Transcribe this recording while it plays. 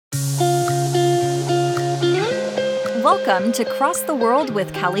Welcome to Cross the World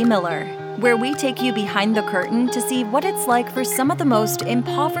with Kelly Miller, where we take you behind the curtain to see what it's like for some of the most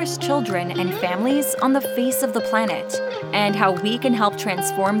impoverished children and families on the face of the planet, and how we can help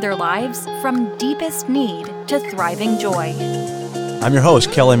transform their lives from deepest need to thriving joy. I'm your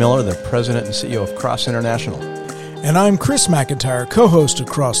host, Kelly Miller, the president and CEO of Cross International. And I'm Chris McIntyre, co-host of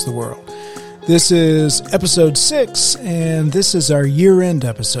Cross the World. This is episode 6, and this is our year-end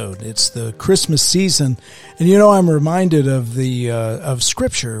episode. It's the Christmas season, and I'm reminded of of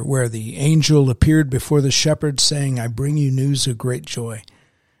Scripture where the angel appeared before the shepherds saying, "I bring you news of great joy."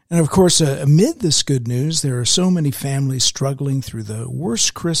 And of course, amid this good news, there are so many families struggling through the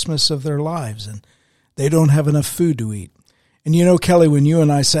worst Christmas of their lives, and they don't have enough food to eat. And Kelly, when you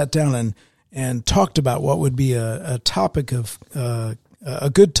and I sat down and talked about what would be a topic of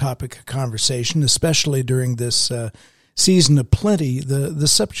a good topic of conversation, especially during this season of plenty, the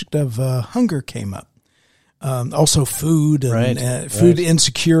subject of hunger came up. Also food and food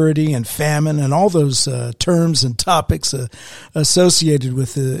insecurity and famine and all those terms and topics associated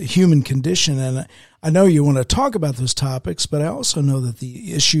with the human condition. And I know you want to talk about those topics, but I also know that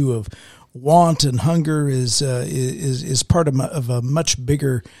the issue of want and hunger is part of a much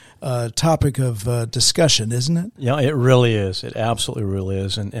bigger topic of discussion, isn't it? Yeah, it really is. It absolutely really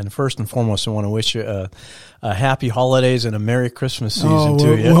is. And first and foremost, I want to wish you a happy holidays and a Merry Christmas season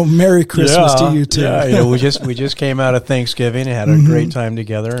to you. Well, Merry Christmas to you too. Yeah, we just came out of Thanksgiving and had a great time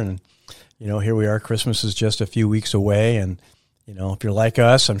together, and here we are. Christmas is just a few weeks away, and if you're like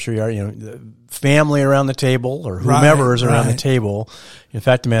us, I'm sure you are, the family around the table or whomever is around the table. In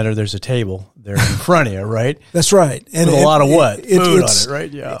fact, the matter, there's a table there in front of you, right? That's right. And with a lot of food on it,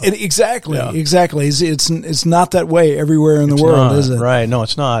 right? Yeah. Exactly. It's not that way everywhere in the world, is it? Right. No,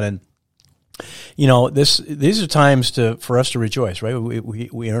 it's not. And, these are times for us to rejoice, right?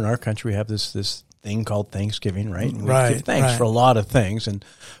 We in our country, we have this thing called Thanksgiving, right? And we give thanks for a lot of things. And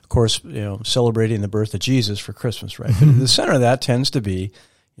of course, celebrating the birth of Jesus for Christmas, right? But the center of that tends to be,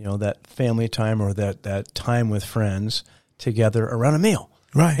 that family time or that time with friends together around a meal.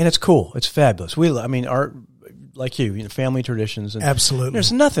 Right. And it's cool. It's fabulous. Like you, family traditions. And absolutely.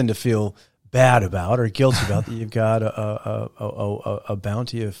 There's nothing to feel bad about or guilty about that you've got a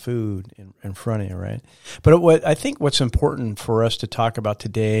bounty of food in front of you, right? But I think what's important for us to talk about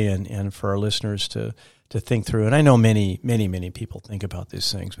today and for our listeners to think through, and I know many, many, many people think about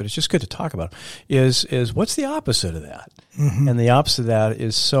these things, but it's just good to talk about, is what's the opposite of that? Mm-hmm. And the opposite of that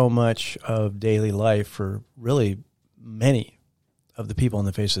is so much of daily life for really many of the people on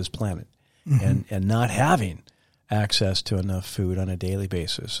the face of this planet, and not having access to enough food on a daily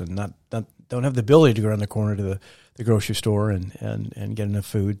basis, and don't have the ability to go around the corner to the grocery store and get enough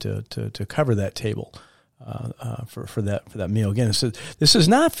food to cover that table for that meal. Again, this is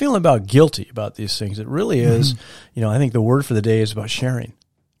not feeling about guilty about these things. It really is. I think the word for the day is about sharing.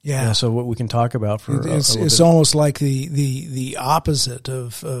 Yeah. So what we can talk about it's almost like the opposite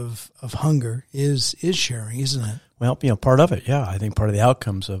of hunger is sharing, isn't it? Well, part of it, yeah. I think part of the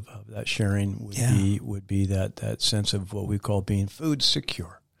outcomes of that sharing would be that sense of what we call being food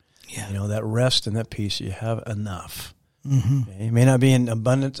secure. Yeah. That rest and that peace, you have enough. Mm-hmm. Okay? It may not be in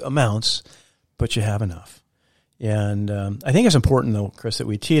abundant amounts, but you have enough. And I think it's important, though, Chris, that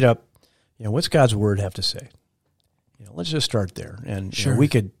we tee it up. What's God's word have to say? Let's just start there. And sure. We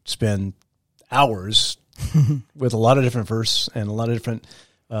could spend hours with a lot of different verses and a lot of different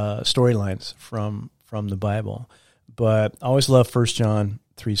storylines from the Bible. But I always love 1 John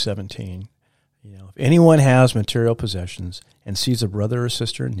 3:17. If anyone has material possessions and sees a brother or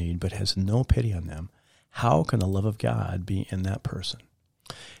sister in need but has no pity on them, how can the love of God be in that person?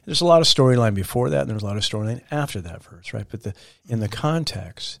 There's a lot of storyline before that, and there's a lot of storyline after that verse, right? But in the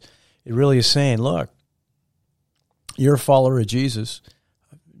context, it really is saying, look, you're a follower of Jesus.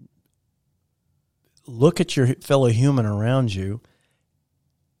 Look at your fellow human around you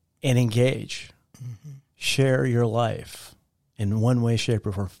and engage. Mm-hmm. Share your life in one way, shape,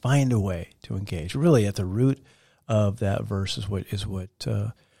 or form. Find a way to engage. Really, at the root of that verse is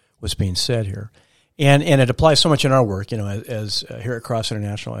what's being said here, and it applies so much in our work. As here at Cross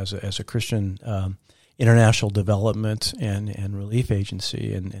International, as a Christian international development and relief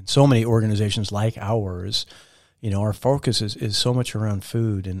agency, and so many organizations like ours. Our focus is so much around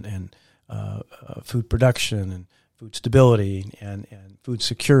food and food production and food stability and food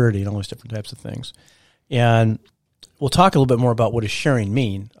security and all those different types of things. And we'll talk a little bit more about what does sharing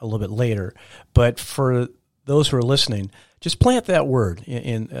mean a little bit later. But for those who are listening, just plant that word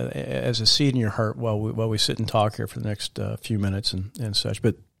in as a seed in your heart while we sit and talk here for the next few minutes and such.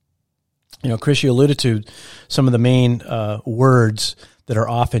 But Chris, you alluded to some of the main words that are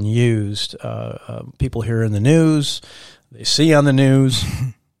often used. People hear in the news, they see on the news,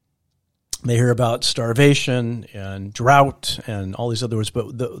 they hear about starvation and drought and all these other words.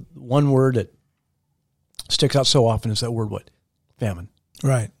 But the one word that sticks out so often is that word, what? Famine.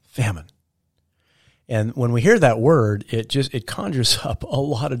 Right. Famine. And when we hear that word, it conjures up a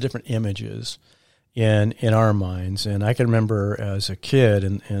lot of different images in our minds. And I can remember as a kid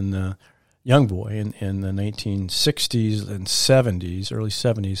and young boy in the 1960s and 70s, early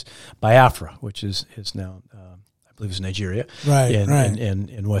 70s, Biafra, which is now, I believe, is Nigeria, right,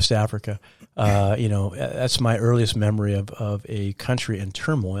 in West Africa. That's my earliest memory of a country in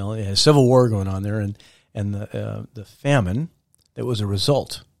turmoil. It had a civil war going on there, and the famine that was a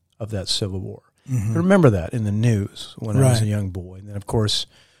result of that civil war. Mm-hmm. I remember that in the news when I was a young boy. And then, of course,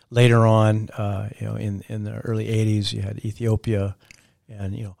 later on, in the early 80s, you had Ethiopia,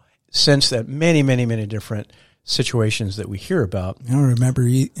 and, since that many, many, many different situations that we hear about. I remember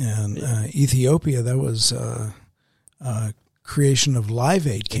Ethiopia, that was creation of Live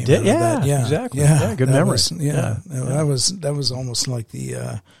Aid came out of that. Yeah, exactly. Yeah, good memory. That was almost like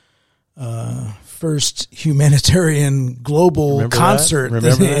the first humanitarian global concert.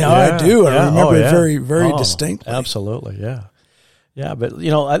 Remember that? I do. I remember it very, very distinctly. Absolutely, yeah. Yeah, but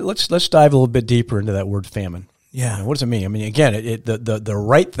let's dive a little bit deeper into that word famine. Yeah. What does it mean? I mean, again, the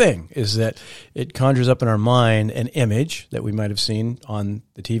right thing is that it conjures up in our mind an image that we might have seen on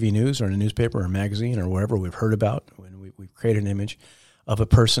the TV news or in a newspaper or a magazine or wherever we've heard about when we've created an image of a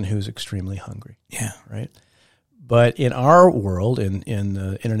person who's extremely hungry. Yeah. Right? But in our world, in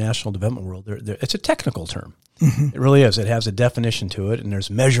the international development world, it's a technical term. Mm-hmm. It really is. It has a definition to it, and there's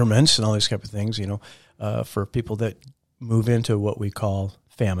measurements and all these type of things, for people that move into what we call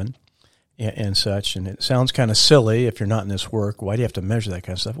famine and such. And it sounds kind of silly if you're not in this work. Why do you have to measure that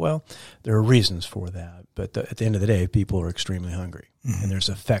kind of stuff? Well, there are reasons for that. But at the end of the day, people are extremely hungry, mm-hmm. and there's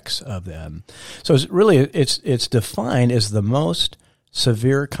effects of them. So it's defined as the most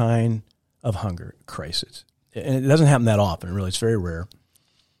severe kind of hunger crisis. And it doesn't happen that often, really. It's very rare.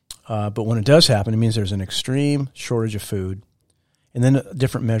 But when it does happen, it means there's an extreme shortage of food. And then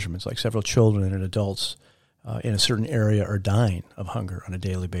different measurements, like several children and adults in a certain area are dying of hunger on a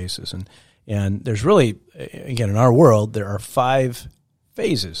daily basis. And there's really, again, in our world, there are 5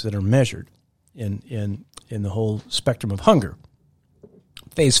 phases that are measured in the whole spectrum of hunger.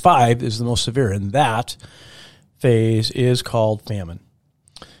 Phase 5 is the most severe, and that phase is called famine.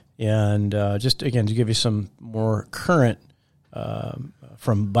 And just, again, to give you some more current,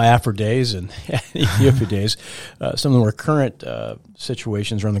 from Biafra days and Ethiopia days, some of the more current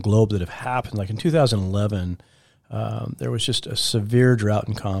situations around the globe that have happened. Like in 2011, there was just a severe drought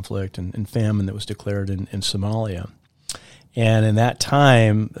and conflict and famine that was declared in Somalia. And in that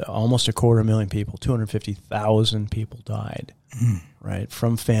time, almost 250,000 people, 250,000 people died, right,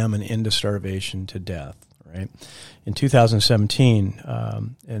 from famine into starvation to death. Right. In 2017,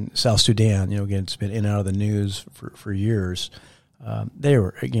 in South Sudan, again, it's been in and out of the news for years. They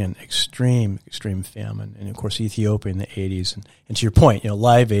were, again, extreme famine. And, of course, Ethiopia in the 80s. And to your point,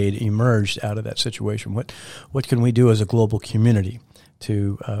 Live Aid emerged out of that situation. What can we do as a global community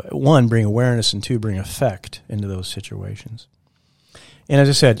to, one, bring awareness, and two, bring effect into those situations? And as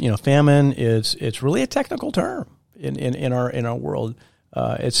I said, famine it's really a technical term in our world.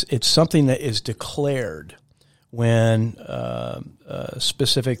 It's something that is declared when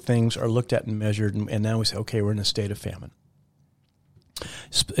specific things are looked at and measured, and now we say, okay, we're in a state of famine.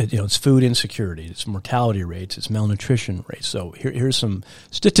 It's food insecurity, it's mortality rates, it's malnutrition rates. So here's some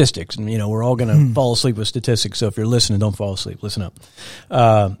statistics, and we're all going to fall asleep with statistics. So if you're listening, don't fall asleep. Listen up.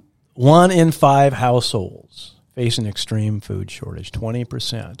 1 in 5 households face an extreme food shortage.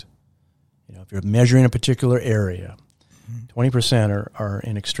 20%. If you're measuring a particular area, 20% are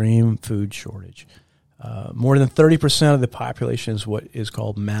in extreme food shortage. More than 30% of the population is what is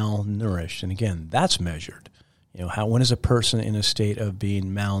called malnourished, and again, that's measured. When is a person in a state of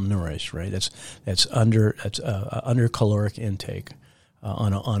being malnourished? Right, that's under caloric intake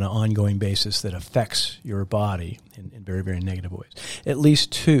on an ongoing basis that affects your body in very, very negative ways. At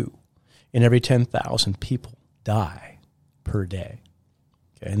least 2 in every 10,000 people die per day.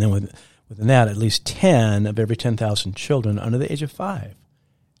 Okay, and then within that, at least 10 of every 10,000 children under the age of 5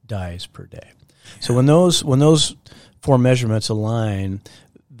 dies per day. So when those 4 measurements align,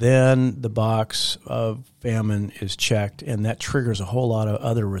 then the box of famine is checked, and that triggers a whole lot of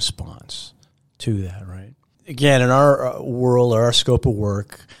other response to that, right? Again, in our world, or our scope of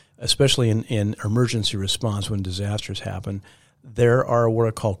work, especially in emergency response when disasters happen, there are what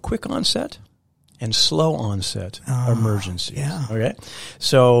are called quick onset and slow onset emergencies. Yeah. Okay,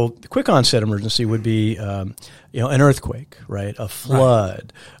 so the quick onset emergency would be an earthquake, right? A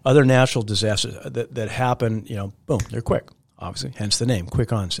flood, other natural disasters that happen. Boom, they're quick. Obviously, hence the name,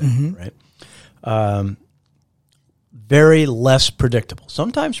 quick onset, right? Very less predictable.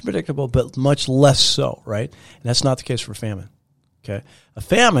 Sometimes predictable, but much less so, right? And that's not the case for famine. Okay, a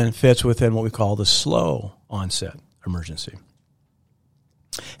famine fits within what we call the slow onset emergency.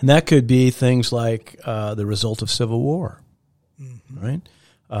 And that could be things like the result of civil war, right?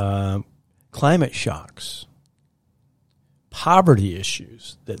 Climate shocks, poverty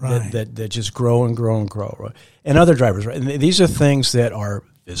issues that just grow and grow and grow, right? And other drivers, right? And these are things that are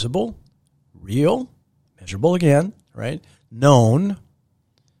visible, real, measurable again, right? Known,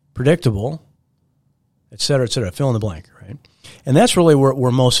 predictable, et cetera, fill in the blank, right? And that's really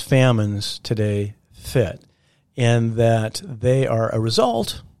where most famines today fit, in that they are a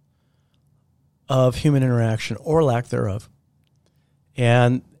result of human interaction or lack thereof,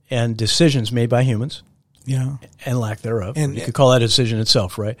 and decisions made by humans, and lack thereof. And you could call that a decision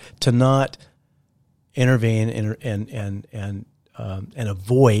itself, right? To not intervene and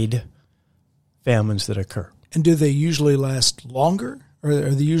avoid famines that occur. And do they usually last longer? Or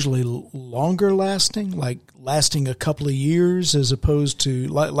are they usually longer lasting, like lasting a couple of years, as opposed to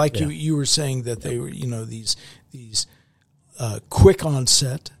like you were saying that they were these quick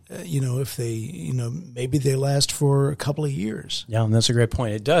onset? If they maybe they last for a couple of years. Yeah, and that's a great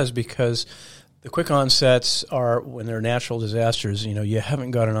point. It does, because the quick onsets are when they're natural disasters. You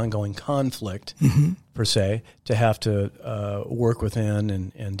haven't got an ongoing conflict per se to have to work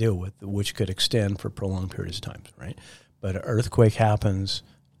within and deal with, which could extend for prolonged periods of time, right? But an earthquake happens,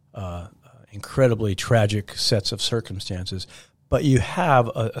 incredibly tragic sets of circumstances, but you have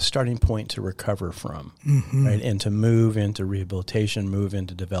a starting point to recover from, right? And to move into rehabilitation, move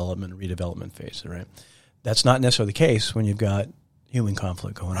into development, redevelopment phase, right? That's not necessarily the case when you've got human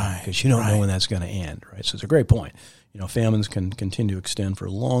conflict going on, because you don't know when that's going to end, right? So it's a great point. Famines can continue to extend for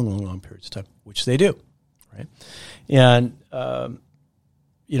long periods of time, which they do, right? And, I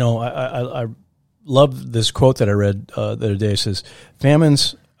love this quote that I read the other day. It says,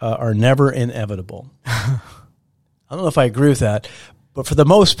 famines are never inevitable. I don't know if I agree with that, but for the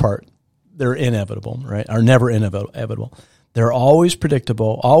most part, they're inevitable, right? Are never inevitable. They're always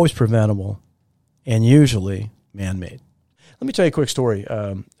predictable, always preventable, and usually man-made. Let me tell you a quick story.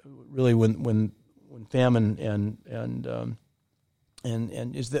 Really, when famine and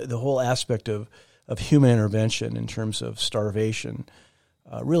is the whole aspect of human intervention in terms of starvation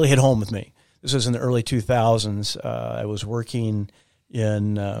really hit home with me. This was in the early 2000s. I was working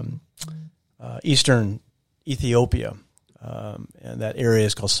in eastern Ethiopia, and that area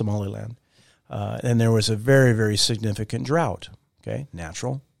is called Somaliland. And there was a very, very significant drought,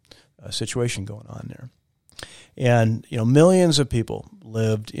 natural situation going on there. And, millions of people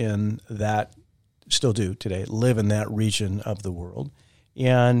lived in that, still do today, live in that region of the world.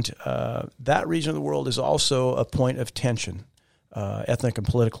 And that region of the world is also a point of tension, ethnic and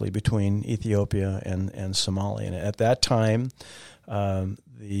politically, between Ethiopia and Somalia. And at that time,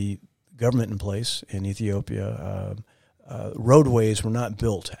 the government in place in Ethiopia, roadways were not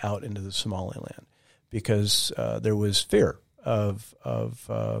built out into the Somaliland because there was fear of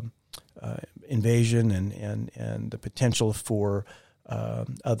invasion and the potential for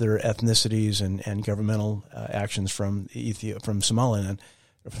other ethnicities and governmental actions from Somaliland,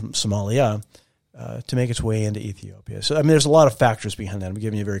 from Somalia, to make its way into Ethiopia. So, there's a lot of factors behind that. I'm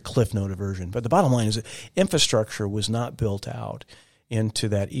giving you a very Cliff Note version. But the bottom line is that infrastructure was not built out into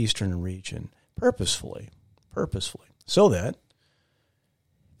that eastern region purposefully. So that, at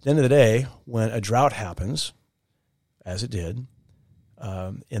the end of the day, when a drought happens, as it did,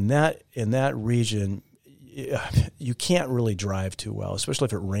 in that region, you can't really drive too well, especially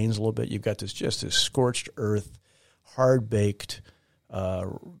if it rains a little bit. You've got this scorched earth, hard-baked,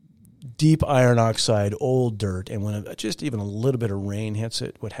 deep iron oxide, old dirt, and when just even a little bit of rain hits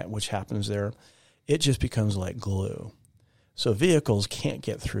it, which happens there, it just becomes like glue. So vehicles can't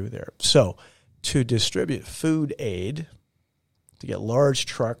get through there. So to distribute food aid, to get large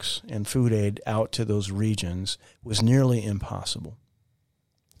trucks and food aid out to those regions was nearly impossible.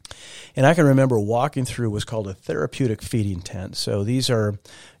 And I can remember walking through what's called a therapeutic feeding tent. So these are,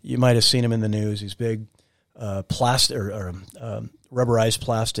 you might have seen them in the news, these big plastic or rubberized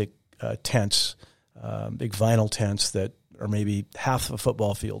plastic tents, big vinyl tents that are maybe half a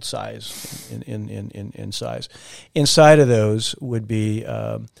football field size in size. Inside of those would be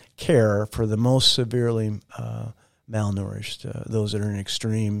care for the most severely malnourished, those that are in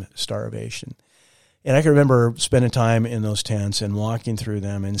extreme starvation. And I can remember spending time in those tents and walking through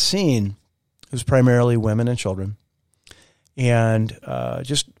them and seeing It was primarily women and children. And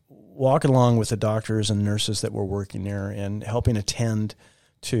just walking along with the doctors and nurses that were working there and helping attend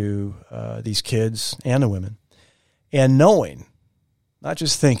to these kids and the women. And knowing, not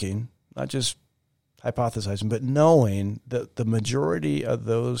just thinking, not just hypothesizing, but knowing that the majority of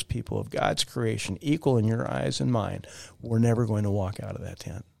those people of God's creation, equal in your eyes and mine, were never going to walk out of that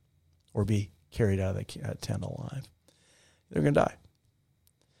tent or be carried out of that tent alive. They're going to die.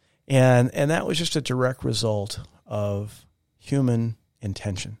 And that was just a direct result of human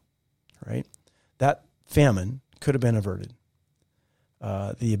intention, right? That famine could have been averted.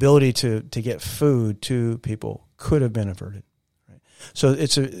 The ability to get food to people could have been averted. So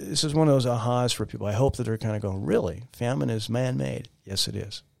this is one of those ahas for people. I hope that they're kind of going, really? Famine is man-made? Yes, it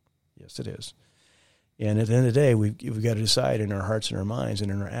is. Yes, it is. And at the end of the day, we've got to decide in our hearts and our minds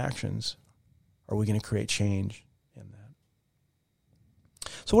and in our actions, are we going to create change in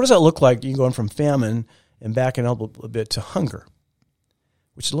that? So what does that look like? You're going from famine and backing up a bit to hunger,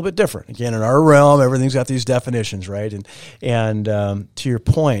 which is a little bit different. Again, in our realm, everything's got these definitions, right? And to your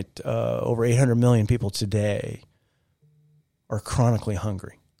point, over 800 million people today are chronically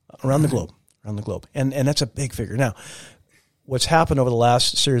hungry around the globe, And that's a big figure. Now, what's happened over the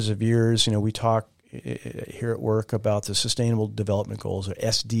last series of years, we talk here at work about the Sustainable Development Goals, or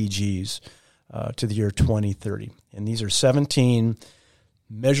SDGs, to the year 2030. And these are 17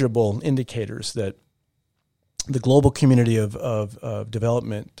 measurable indicators that the global community of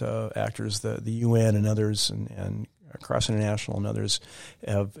development actors, the UN and others, and across international and others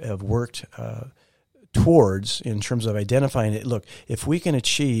have worked towards in terms of identifying it. Look, if we can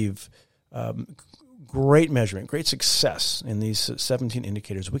achieve great measurement, great success in these 17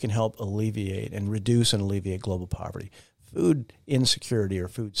 indicators, we can help alleviate and reduce and alleviate global poverty. Food insecurity or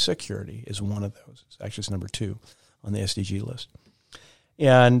food security is one of those. Actually, it's number 2 on the SDG list.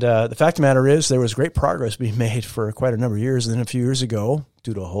 And the fact of the matter is there was great progress being made for quite a number of years. And then a few years ago,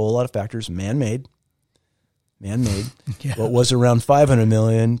 due to a whole lot of factors, man-made, yeah. What was around 500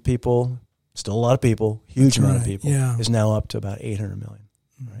 million people, still a lot of people, huge amount of people, is now up to about 800 million.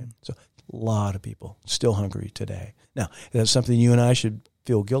 Right? So a lot of people still hungry today. Now, is that something you and I should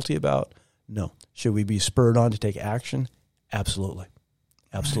feel guilty about? No. Should we be spurred on to take action? Absolutely.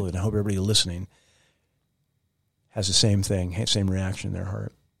 Absolutely. Right. And I hope everybody listening has the same thing, same reaction in their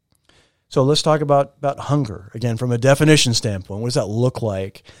heart. So let's talk about hunger, again, from a definition standpoint. What does that look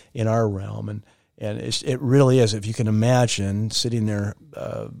like in our realm? And it really is, if you can imagine sitting there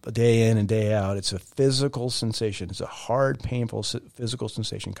day in and day out, it's a physical sensation. It's a hard, painful physical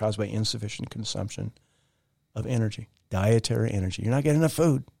sensation caused by insufficient consumption of energy, dietary energy. You're not getting enough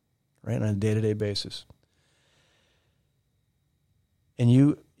food, right, on a day-to-day basis. And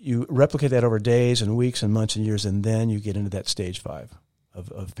you replicate that over days and weeks and months and years, and then you get into that stage 5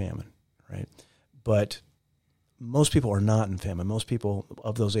 of famine, right? But most people are not in famine. Most people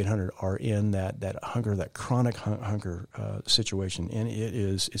of those 800 are in that hunger, that chronic hunger situation, and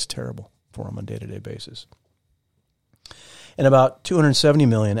it's terrible for them on a day-to-day basis. And about 270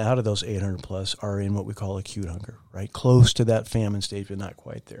 million out of those 800 plus are in what we call acute hunger, right? Close to that famine stage, but not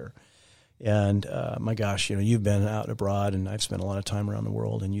quite there. And my gosh, you've been out abroad, and I've spent a lot of time around the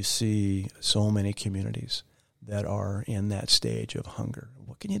world, and you see so many communities that are in that stage of hunger.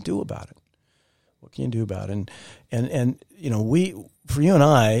 What can you do about it? What can you do about it? And for you and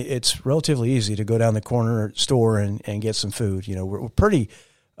I, it's relatively easy to go down the corner store and get some food. We're pretty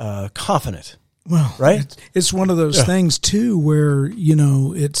confident. Well, right? It's one of those things too, where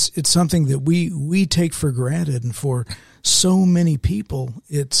it's something that we take for granted, and for so many people,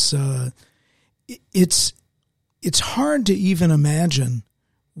 it's hard to even imagine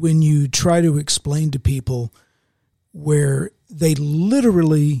when you try to explain to people where they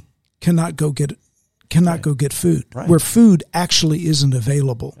literally cannot go get food, right, where food actually isn't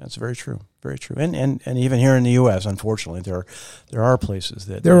available. That's very true. Very true. And even here in the U.S., unfortunately, there are places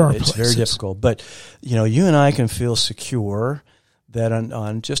that it's very difficult. But, you and I can feel secure that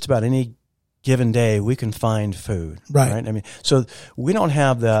on just about any given day we can find food. Right. I mean, so we don't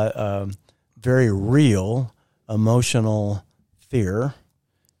have that very real emotional fear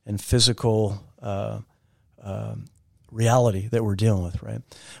and physical reality that we're dealing with, right?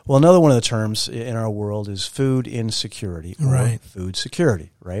 Well, another one of the terms in our world is food insecurity, or right, food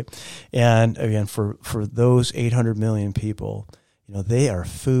security, right? And again, for those 800 million people, they are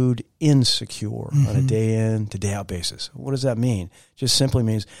food insecure on a day in to day out basis. What does that mean? Just simply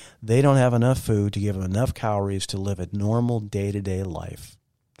means they don't have enough food to give them enough calories to live a normal day-to-day life,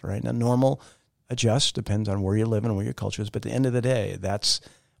 right? Now, normal adjusts, depends on where you live and where your culture is, but at the end of the day, that's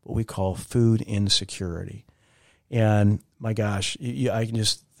what we call food insecurity. And my gosh, I can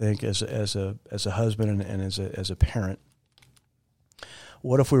just think as a husband and as a parent,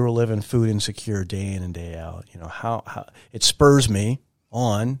 what if we were living food insecure day in and day out? How it spurs me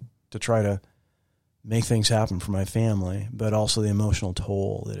on to try to make things happen for my family, but also the emotional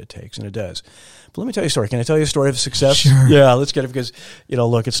toll that it takes, and it does. But let me tell you a story. Can I tell you a story of success? Sure. Yeah, let's get it, because,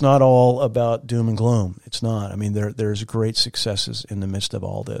 look, it's not all about doom and gloom. It's not. I mean, there's great successes in the midst of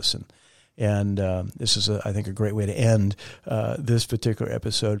all this, and this is, I think, a great way to end this particular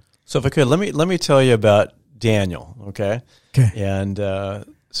episode. So if I could, let me tell you about Daniel, okay? Okay. And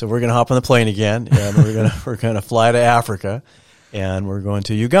so we're going to hop on the plane again, and we're gonna fly to Africa, and we're going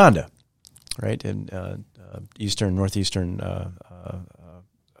to Uganda, right, in northeastern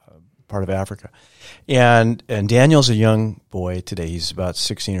part of Africa. And Daniel's a young boy today. He's about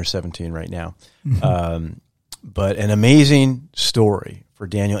 16 or 17 right now. Mm-hmm. But an amazing story for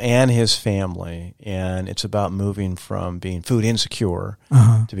Daniel and his family, and it's about moving from being food insecure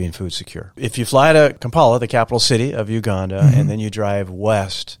to being food secure. If you fly to Kampala, the capital city of Uganda, and then you drive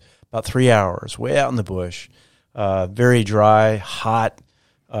west about 3 hours, way out in the bush, very dry, hot,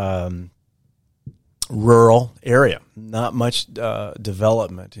 rural area, not much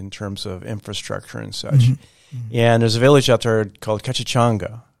development in terms of infrastructure and such. Mm-hmm. And there's a village out there called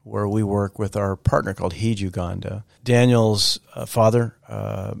Kachachanga, where we work with our partner called Heed Uganda. Daniel's father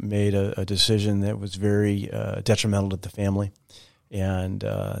made a decision that was very detrimental to the family. And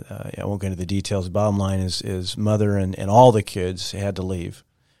I won't get into the details. The bottom line is mother and all the kids had to leave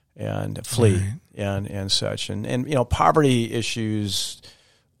and flee and such. And poverty issues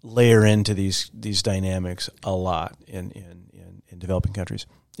layer into these dynamics a lot in developing countries.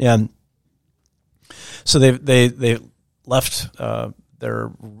 And so they left their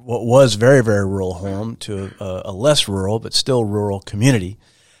what was very, very rural home to a less rural but still rural community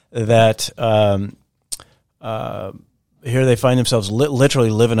that here they find themselves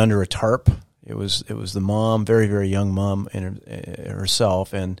literally living under a tarp. It was the mom, very, very young mom, and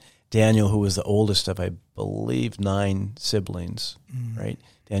herself, and Daniel, who was the oldest of, I believe, 9 siblings, right?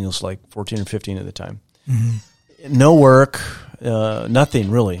 Daniel's like 14 or 15 at the time. Mm-hmm. No work, nothing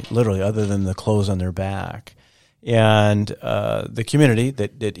really, literally, other than the clothes on their back. And the community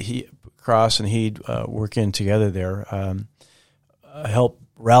that he Cross and he'd work in together there helped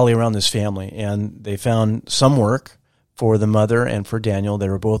rally around this family. And they found some work for the mother and for Daniel. They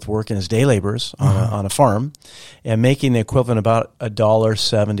were both working as day laborers on a farm and making the equivalent about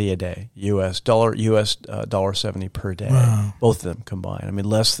 $1.70 a day, US $1.70 per day. Wow. Both of them combined. I mean,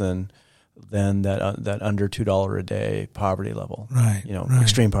 less than that under $2 a day poverty level, right?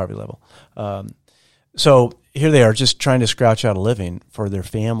 Extreme poverty level. So here they are, just trying to scratch out a living for their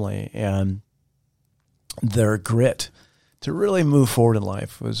family, and their grit to really move forward in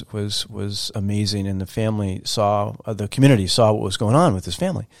life was amazing. And the family the community saw what was going on with this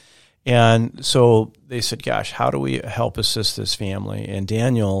family. And so they said, gosh, how do we help assist this family? And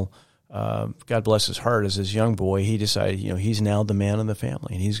Daniel, God bless his heart, as this young boy, he decided, he's now the man of the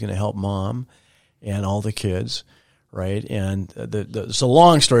family, and he's going to help mom and all the kids, right? And it's a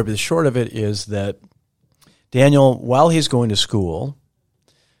long story, but the short of it is that Daniel, while he's going to school,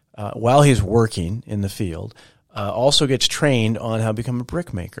 while he's working in the field, also gets trained on how to become a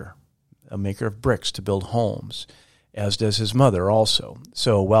brick maker, a maker of bricks to build homes, as does his mother also.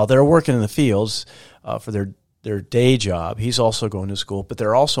 So while they're working in the fields for their day job, he's also going to school, but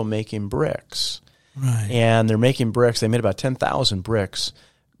they're also making bricks. Right. And they're making bricks. They made about 10,000 bricks,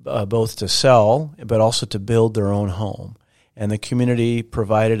 both to sell, but also to build their own home. And the community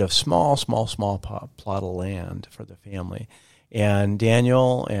provided a small plot of land for the family. And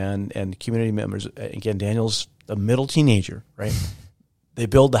Daniel and community members, again, Daniel's a middle teenager, right? They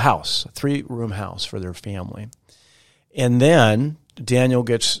build the house, a 3-room house for their family. And then Daniel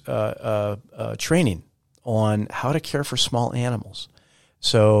gets training on how to care for small animals.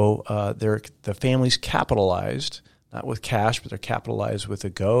 So the family's capitalized, not with cash, but they're capitalized with a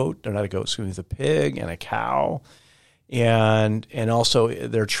goat. They're not a goat, excuse me, with a pig and a cow. And also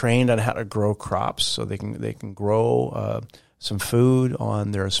they're trained on how to grow crops, so they can grow some food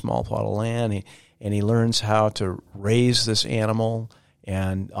on their small plot of land. And he learns how to raise this animal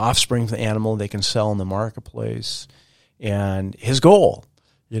and offspring of the animal they can sell in the marketplace. And his goal,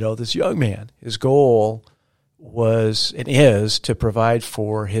 this young man, his goal was and is to provide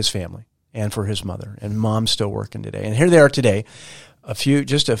for his family and for his mother. And mom's still working today. And here they are today,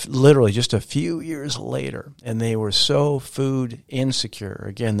 literally just a few years later, and they were so food insecure.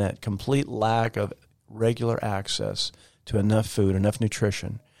 Again, that complete lack of regular access to enough food, enough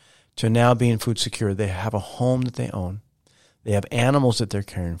nutrition, to now being food secure. They have a home that they own. They have animals that they're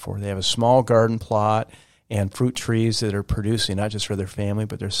caring for. They have a small garden plot, and fruit trees that are producing not just for their family,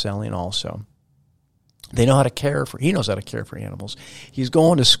 but they're selling also. He knows how to care for animals. He's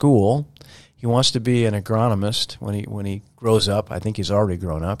going to school. He wants to be an agronomist when he grows up. I think he's already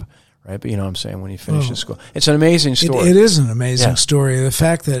grown up, right? But you know what I'm saying, when he finishes school. It's an amazing story. It is an amazing story. The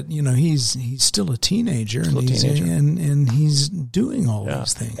fact that, he's still a teenager, and he's doing all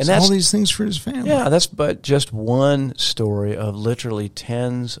these things. And all these things for his family. Yeah, that's but just one story of literally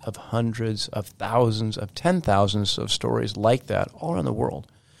tens of hundreds of thousands of 10,000s of stories like that all around the world.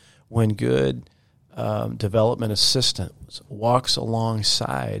 When good development assistance walks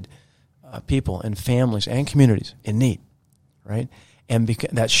alongside people and families and communities in need, right? And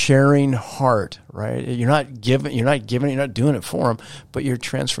that sharing heart, right? You're not doing it for them, but you're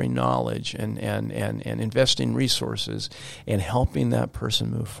transferring knowledge and investing resources and helping that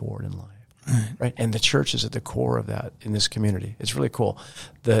person move forward in life, right? And the church is at the core of that in this community. It's really cool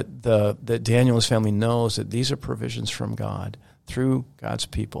that Daniel and his family knows that these are provisions from God through God's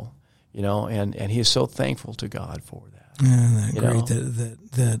people, and he is so thankful to God for that. Yeah, great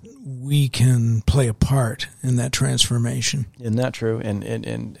that we can play a part in that transformation. Isn't that true?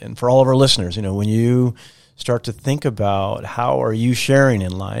 And for all of our listeners, when you start to think about how are you sharing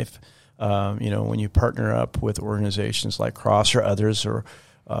in life, when you partner up with organizations like Cross or others, or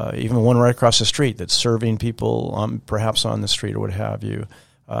even one right across the street that's serving people perhaps on the street or what have you,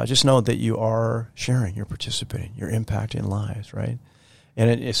 just know that you are sharing, you're participating, you're impacting lives, right?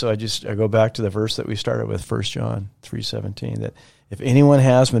 And so I go back to the verse that we started with, 1 John 3:17, that if anyone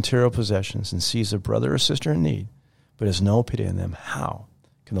has material possessions and sees a brother or sister in need, but has no pity in them, how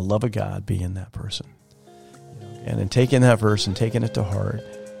can the love of God be in that person? And in taking that verse and taking it to heart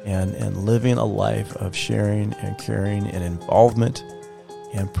and living a life of sharing and caring and involvement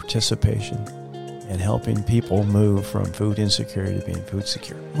and participation and helping people move from food insecurity to being food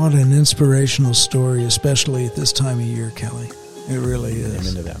secure. What an inspirational story, especially at this time of year, Kelly. It really is. I'm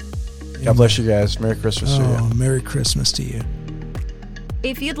into that. God bless you guys. Merry Christmas to you. Merry Christmas to you.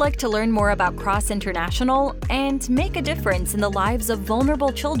 If you'd like to learn more about Cross International and make a difference in the lives of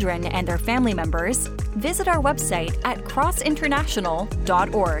vulnerable children and their family members, visit our website at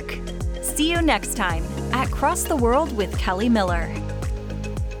crossinternational.org. See you next time at Cross the World with Kelly Miller.